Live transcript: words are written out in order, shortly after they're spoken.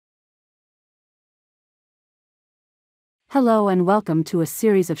Hello and welcome to a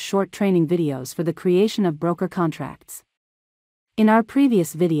series of short training videos for the creation of broker contracts. In our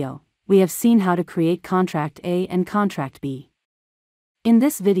previous video, we have seen how to create Contract A and Contract B. In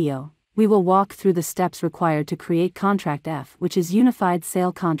this video, we will walk through the steps required to create Contract F, which is Unified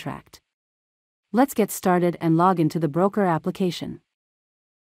Sale Contract. Let's get started and log into the broker application.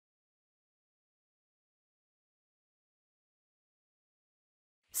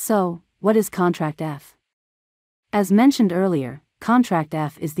 So, what is Contract F? As mentioned earlier, Contract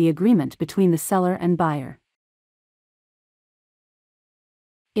F is the agreement between the seller and buyer.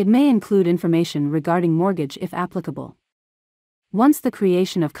 It may include information regarding mortgage if applicable. Once the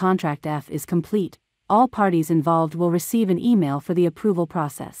creation of Contract F is complete, all parties involved will receive an email for the approval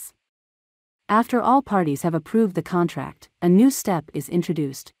process. After all parties have approved the contract, a new step is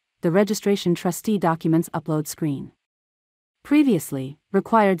introduced, the Registration Trustee Documents Upload screen. Previously,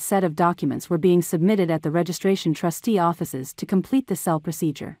 required set of documents were being submitted at the registration trustee offices to complete the sell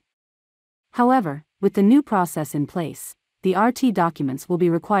procedure. However, with the new process in place, the RT documents will be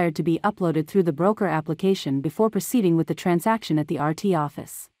required to be uploaded through the broker application before proceeding with the transaction at the RT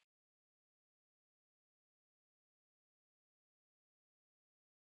office.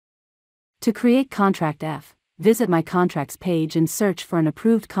 To create Contract F, visit My Contracts page and search for an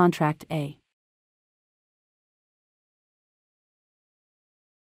approved Contract A.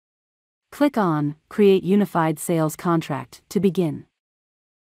 Click on Create Unified Sales Contract to begin.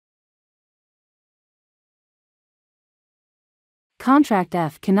 Contract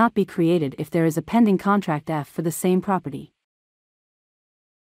F cannot be created if there is a pending Contract F for the same property.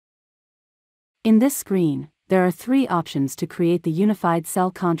 In this screen, there are three options to create the Unified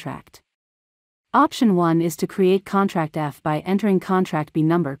Sell Contract. Option 1 is to create Contract F by entering Contract B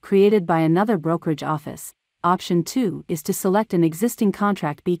number created by another brokerage office. Option 2 is to select an existing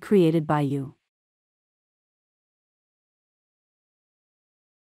Contract B created by you.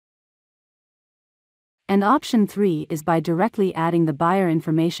 And option 3 is by directly adding the buyer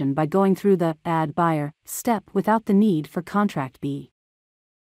information by going through the Add Buyer step without the need for Contract B.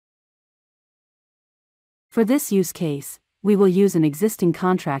 For this use case, we will use an existing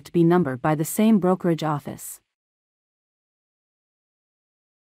Contract B number by the same brokerage office.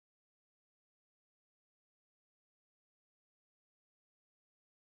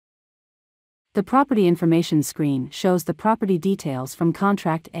 The property information screen shows the property details from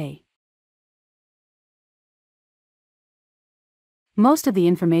Contract A. Most of the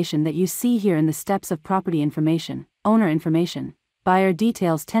information that you see here in the steps of property information, owner information, buyer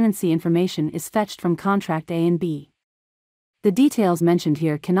details, tenancy information is fetched from Contract A and B. The details mentioned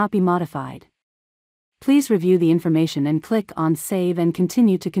here cannot be modified. Please review the information and click on Save and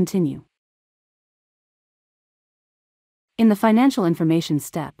Continue to continue. In the financial information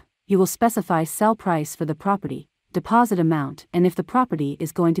step, you will specify sell price for the property, deposit amount, and if the property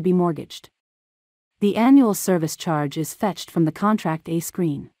is going to be mortgaged. The annual service charge is fetched from the Contract A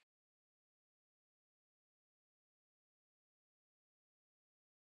screen.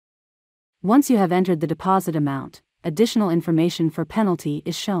 Once you have entered the deposit amount, additional information for penalty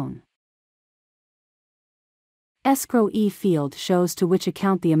is shown. Escrow E field shows to which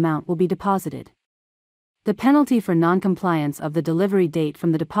account the amount will be deposited. The penalty for non-compliance of the delivery date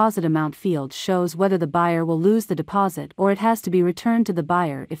from the deposit amount field shows whether the buyer will lose the deposit or it has to be returned to the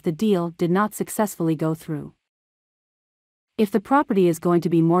buyer if the deal did not successfully go through. If the property is going to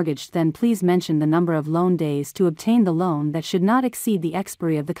be mortgaged, then please mention the number of loan days to obtain the loan that should not exceed the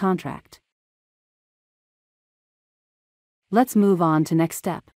expiry of the contract. Let's move on to next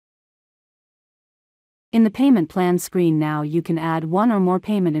step. In the payment plan screen now you can add one or more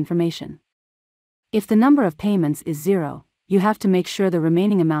payment information. If the number of payments is 0, you have to make sure the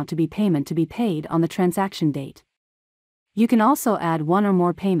remaining amount to be paid on the transaction date. You can also add one or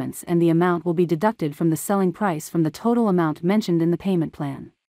more payments and the amount will be deducted from the selling price from the total amount mentioned in the payment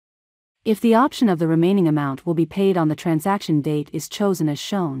plan. If the option of the remaining amount will be paid on the transaction date is chosen as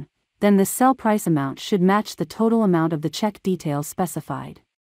shown, then the sell price amount should match the total amount of the check details specified.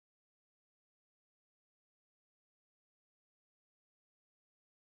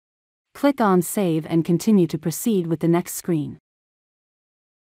 Click on Save and Continue to proceed with the next screen.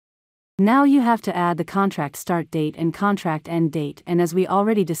 Now you have to add the contract start date and contract end date, and as we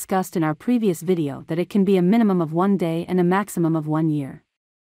already discussed in our previous video that it can be a minimum of 1 day and a maximum of 1 year.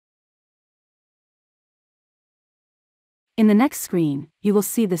 In the next screen, you will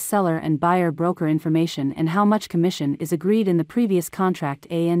see the seller and buyer broker information and how much commission is agreed in the previous Contract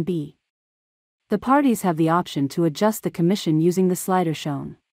A and B. The parties have the option to adjust the commission using the slider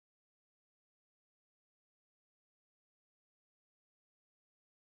shown.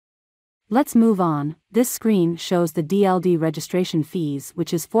 Let's move on. This screen shows the DLD registration fees,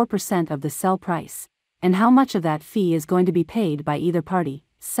 which is 4% of the sell price, and how much of that fee is going to be paid by either party,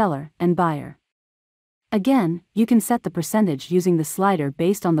 seller and buyer. Again, you can set the percentage using the slider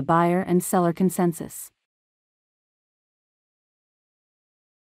based on the buyer and seller consensus.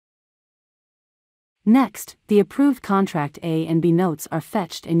 Next, the approved Contract A and B notes are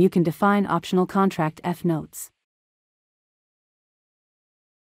fetched and you can define optional Contract F notes.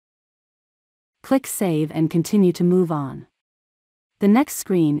 Click Save and continue to move on. The next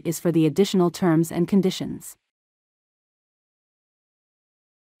screen is for the additional terms and conditions.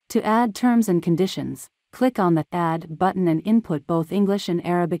 To add terms and conditions, click on the Add button and input both English and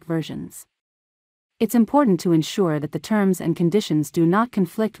Arabic versions. It's important to ensure that the terms and conditions do not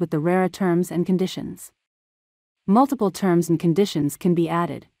conflict with the RERA terms and conditions. Multiple terms and conditions can be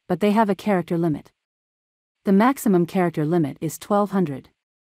added, but they have a character limit. The maximum character limit is 1200.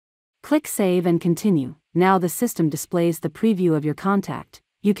 Click Save and continue. Now the system displays the preview of your contract.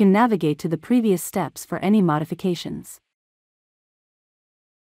 You can navigate to the previous steps for any modifications.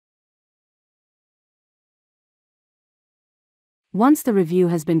 Once the review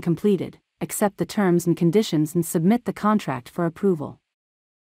has been completed, accept the terms and conditions and submit the contract for approval.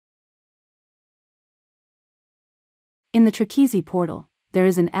 In the Trikezi portal, there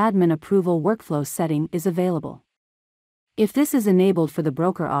is an admin approval workflow setting is available. If this is enabled for the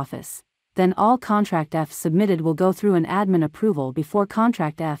broker office, then all Contract F submitted will go through an admin approval before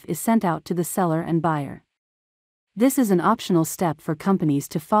Contract F is sent out to the seller and buyer. This is an optional step for companies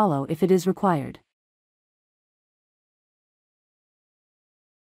to follow if it is required.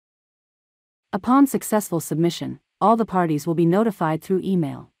 Upon successful submission, all the parties will be notified through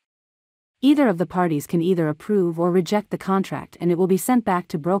email. Either of the parties can either approve or reject the contract and it will be sent back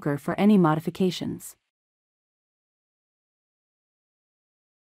to broker for any modifications.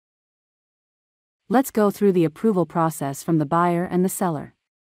 Let's go through the approval process from the buyer and the seller.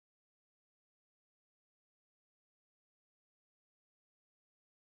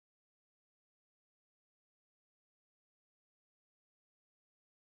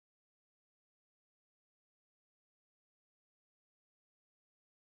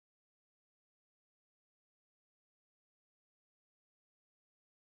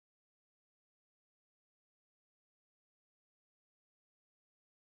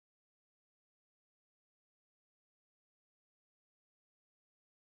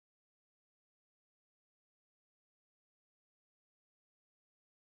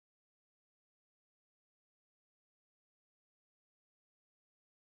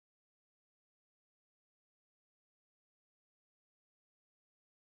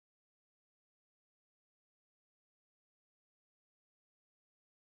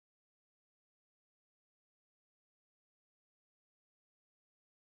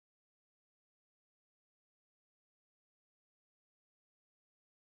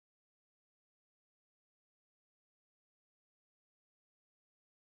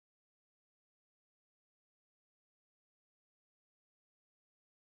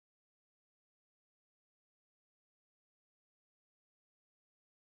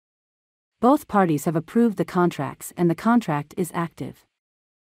 Both parties have approved the contracts and the contract is active.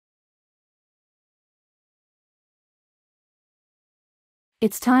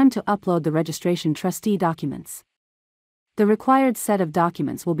 It's time to upload the registration trustee documents. The required set of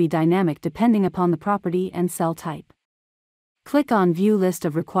documents will be dynamic depending upon the property and cell type. Click on View List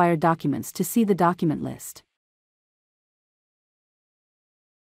of Required Documents to see the document list.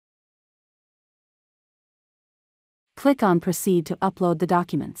 Click on Proceed to upload the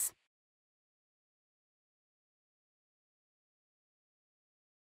documents.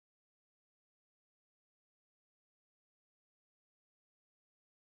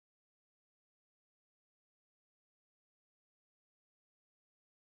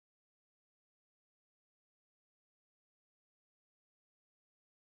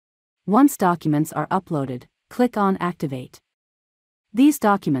 Once documents are uploaded, click on Activate. These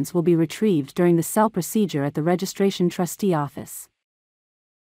documents will be retrieved during the sell procedure at the Registration Trustee Office.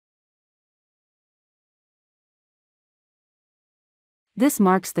 This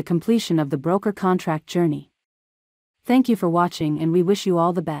marks the completion of the broker contract journey. Thank you for watching and we wish you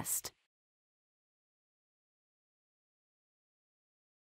all the best.